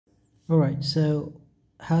Alright, so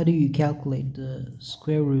how do you calculate the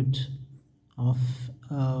square root of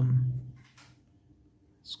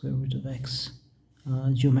x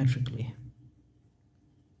geometrically?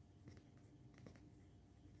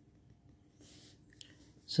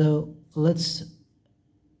 So let's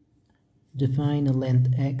define a length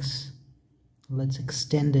x. Let's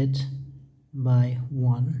extend it by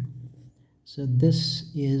 1. So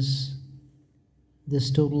this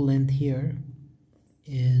total length here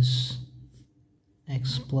is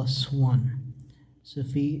x plus 1. So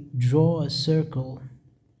if we draw a circle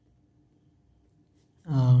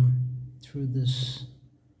through this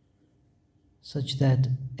such that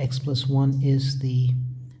x plus 1 is the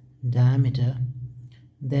diameter,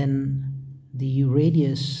 then the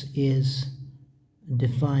radius is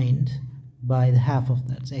defined by the half of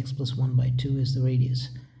that. So x plus 1 by 2 is the radius.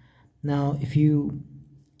 Now if you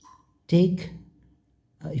take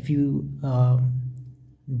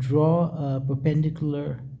draw a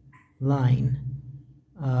perpendicular line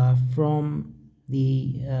from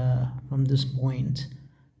this point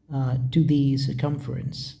to the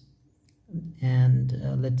circumference, and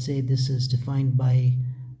let's say this is defined by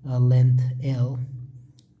length L,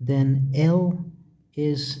 then L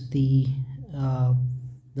is the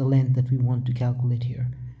length that we want to calculate here.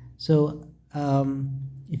 So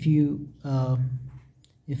if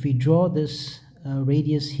we draw this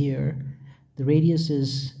radius here, the radius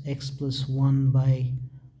is x plus 1 by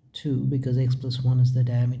 2 because x plus 1 is the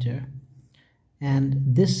diameter, and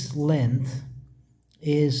this length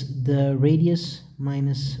is the radius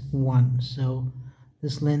minus 1. So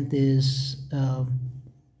this length is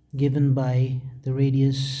given by the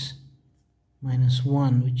radius minus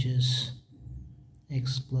 1, which is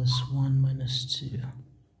x plus 1 minus 2.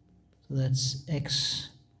 So that's x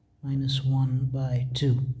minus 1 by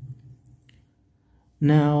 2.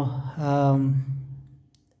 Now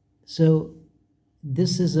so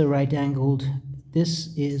this is a right-angled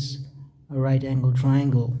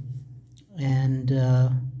triangle, and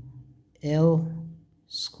L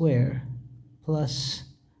square plus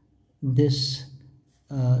this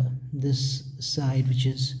side, which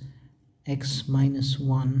is x minus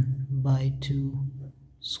 1 by 2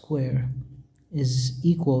 square, is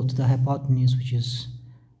equal to the hypotenuse, which is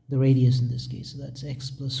the radius in this case. So that's x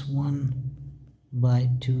plus 1 by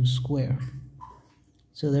 2 square.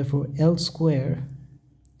 So therefore L square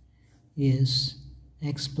is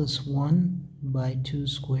x plus 1 by 2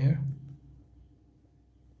 square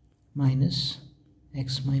minus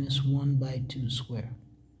x minus 1 by 2 square.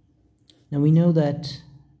 Now we know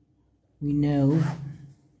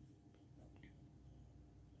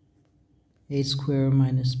a square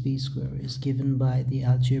minus b square is given by the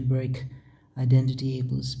algebraic identity a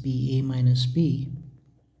plus b, a minus b.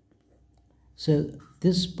 So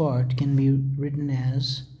this part can be written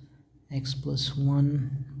as x plus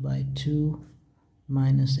 1 by 2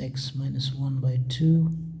 minus x minus 1 by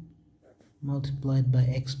 2 multiplied by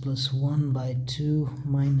x plus 1 by 2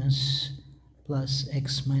 minus plus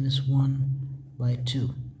x minus 1 by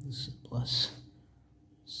 2. This is a plus.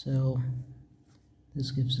 So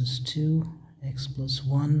this gives us 2 x plus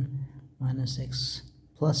 1 minus x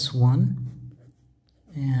plus 1,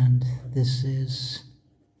 and this is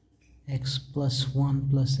x plus 1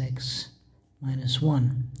 plus x minus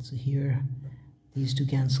 1. So here these two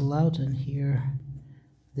cancel out, and here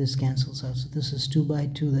this cancels out. So this is 2 by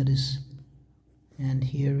 2, that is, and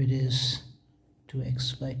here it is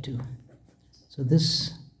 2x by 2. So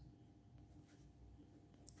this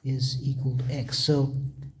is equal to x. So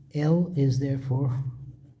L is therefore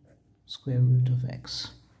square root of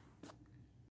x.